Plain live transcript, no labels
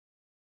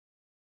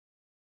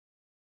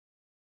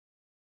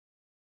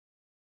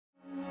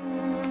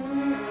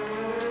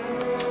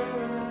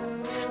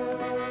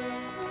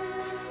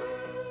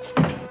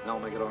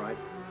it all right?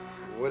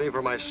 Waiting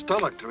for my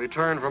stomach to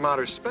return from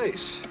outer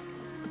space.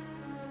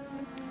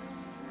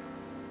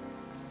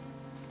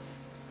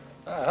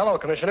 Hello,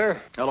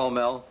 Commissioner. Hello,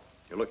 Mel.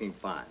 You're looking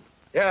fine.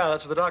 Yeah,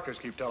 that's what the doctors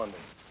keep telling me.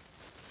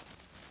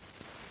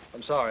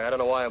 I'm sorry, I don't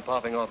know why I'm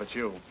popping off at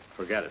you.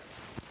 Forget it.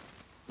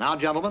 Now,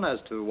 gentlemen,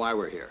 as to why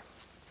we're here.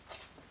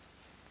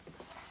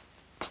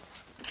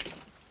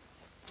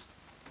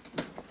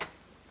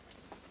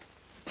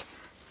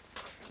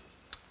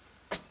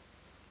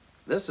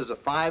 This is a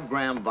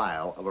 5-gram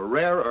vial of a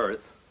rare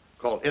earth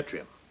called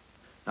yttrium.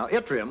 Now,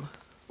 yttrium,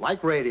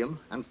 like radium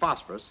and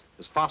phosphorus,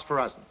 is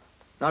phosphorescent.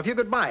 Now, if you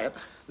could buy it,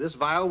 this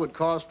vial would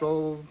cost,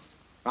 around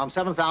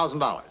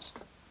 $7,000.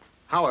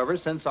 However,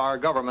 since our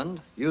government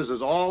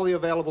uses all the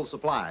available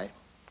supply,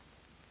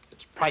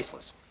 it's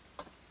priceless.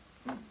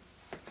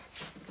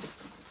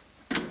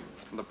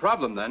 The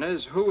problem, then,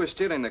 is who is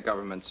stealing the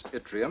government's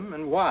yttrium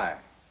and why?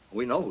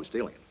 We know who's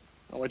stealing it.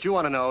 Well, what you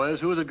want to know is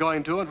who is it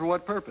going to and for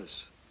what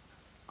purpose?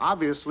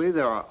 Obviously,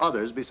 there are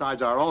others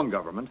besides our own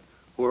government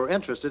who are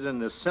interested in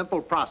this simple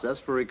process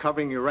for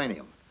recovering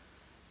uranium.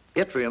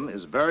 Yttrium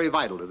is very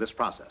vital to this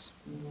process.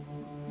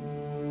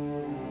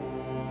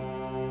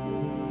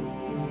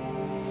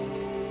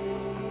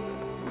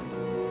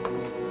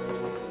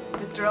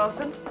 Mr.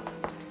 Olson,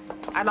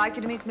 I'd like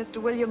you to meet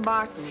Mr. William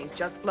Martin. He's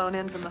just flown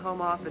in from the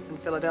Home Office in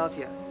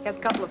Philadelphia. He has a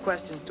couple of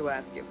questions to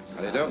ask you.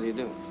 How do you do? How do you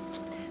do?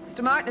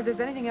 Mr. Martin, if there's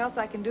anything else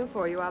I can do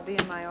for you, I'll be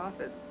in my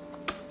office.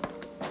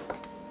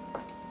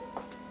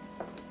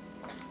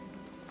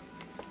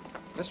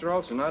 Mr.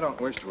 Olson, I don't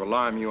wish to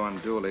alarm you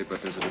unduly,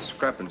 but there's a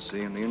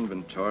discrepancy in the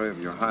inventory of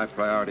your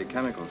high-priority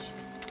chemicals.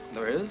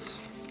 There is?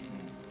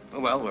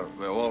 Well,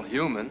 we're all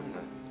human.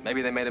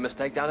 Maybe they made a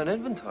mistake down in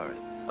inventory.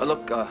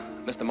 Look,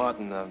 Mr.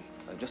 Martin,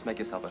 just make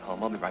yourself at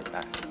home. I'll be right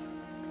back.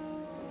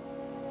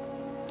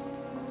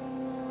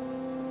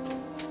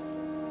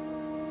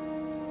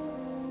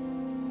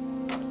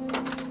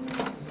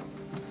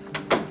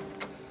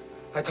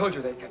 I told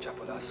you they'd catch up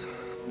with us.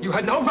 You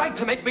had no right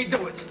to make me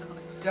do it.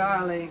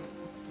 Darling.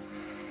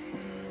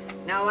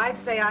 Now, I'd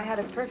say I had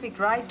a perfect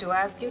right to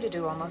ask you to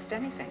do almost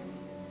anything.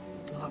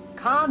 Look,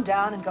 calm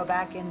down and go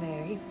back in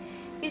there.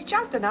 He's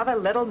just another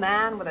little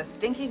man with a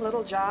stinking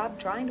little job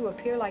trying to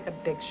appear like a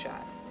big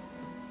shot.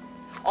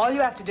 All you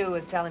have to do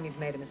is tell him he's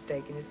made a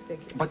mistake in his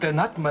figures. But they're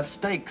not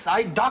mistakes.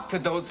 I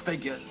doctored those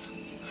figures.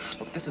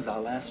 Look, this is our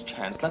last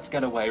chance. Let's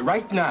get away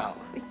right now.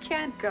 We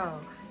can't go.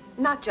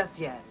 Not just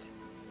yet.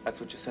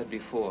 That's what you said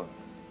before.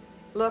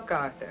 Look,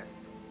 Arthur,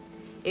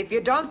 if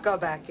you don't go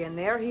back in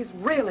there, he's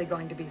really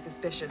going to be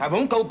suspicious. I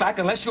won't go back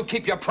unless you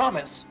keep your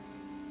promise.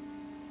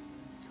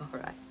 All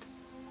right.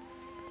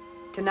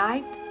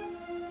 Tonight,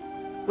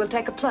 we'll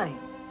take a plane.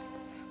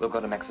 We'll go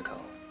to Mexico.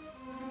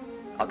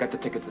 I'll get the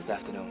tickets this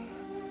afternoon.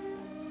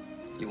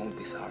 You won't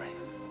be sorry.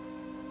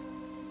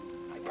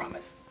 I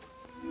promise.